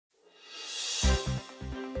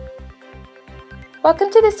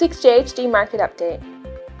Welcome to the 6JHD Market Update.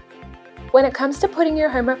 When it comes to putting your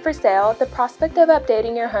home up for sale, the prospect of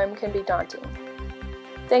updating your home can be daunting.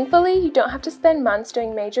 Thankfully, you don't have to spend months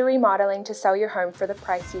doing major remodeling to sell your home for the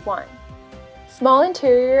price you want. Small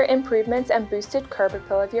interior improvements and boosted curb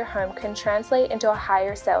appeal of your home can translate into a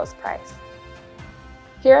higher sales price.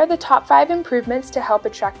 Here are the top 5 improvements to help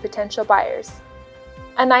attract potential buyers.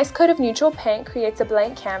 A nice coat of neutral paint creates a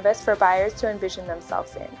blank canvas for buyers to envision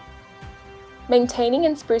themselves in. Maintaining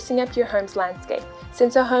and sprucing up your home's landscape,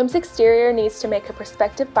 since a home's exterior needs to make a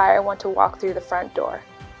prospective buyer want to walk through the front door.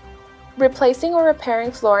 Replacing or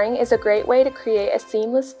repairing flooring is a great way to create a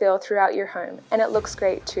seamless feel throughout your home, and it looks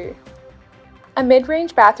great too. A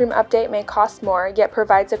mid-range bathroom update may cost more, yet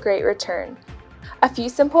provides a great return. A few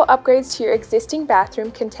simple upgrades to your existing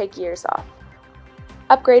bathroom can take years off.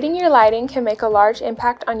 Upgrading your lighting can make a large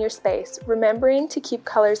impact on your space, remembering to keep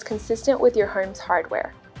colors consistent with your home's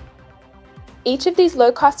hardware. Each of these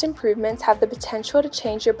low-cost improvements have the potential to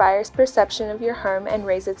change your buyer's perception of your home and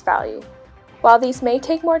raise its value. While these may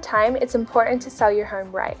take more time, it's important to sell your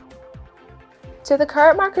home right. To the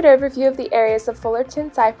current market overview of the areas of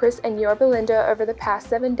Fullerton, Cypress, and Yorba Linda over the past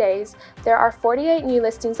 7 days, there are 48 new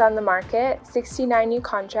listings on the market, 69 new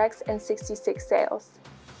contracts, and 66 sales.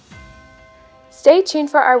 Stay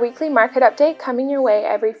tuned for our weekly market update coming your way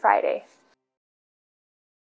every Friday.